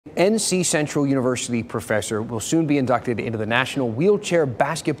NC Central University professor will soon be inducted into the National Wheelchair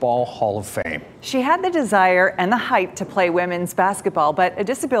Basketball Hall of Fame. She had the desire and the height to play women's basketball, but a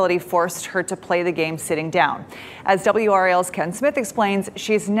disability forced her to play the game sitting down. As WRAL's Ken Smith explains,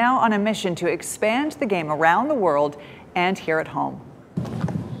 she's now on a mission to expand the game around the world and here at home.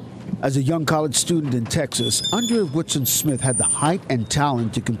 As a young college student in Texas, Andrea Woodson-Smith had the height and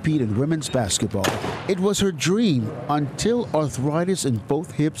talent to compete in women's basketball. It was her dream until arthritis in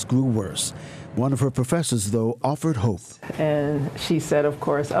both hips grew worse. One of her professors, though, offered hope. And she said, of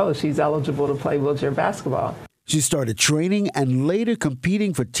course, oh, she's eligible to play wheelchair basketball. She started training and later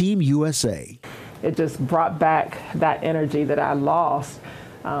competing for Team USA. It just brought back that energy that I lost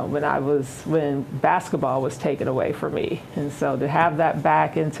when basketball was taken away from me. And so to have that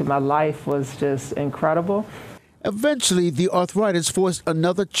back into my life was just incredible. Eventually, the arthritis forced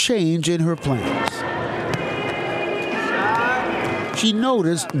another change in her plans. She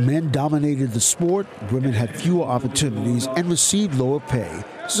noticed men dominated the sport, women had fewer opportunities and received lower pay.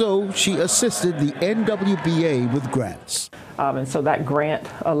 So she assisted the NWBA with grants. And so that grant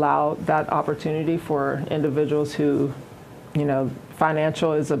allowed that opportunity for individuals who,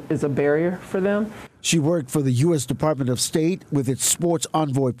 financial is a barrier for them. She worked for the U.S. Department of State with its Sports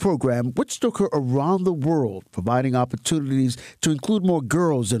Envoy program, which took her around the world, providing opportunities to include more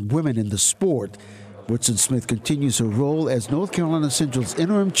girls and women in the sport. Woodson-Smith continues her role as North Carolina Central's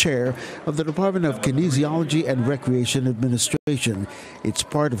interim chair of the Department of Kinesiology and Recreation Administration. It's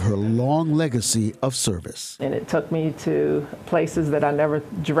part of her long legacy of service. And it took me to places that I never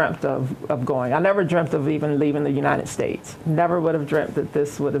dreamt of going. I never dreamt of even leaving the United States. Never would have dreamt that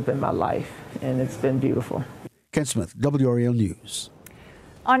this would have been my life, and it's been beautiful. Ken Smith, WRAL News.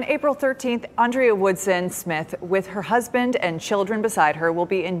 On April 13th, Andrea Woodson-Smith, with her husband and children beside her, will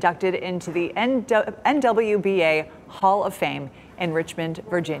be inducted into the NWBA Hall of Fame in Richmond,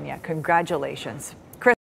 Virginia. Congratulations.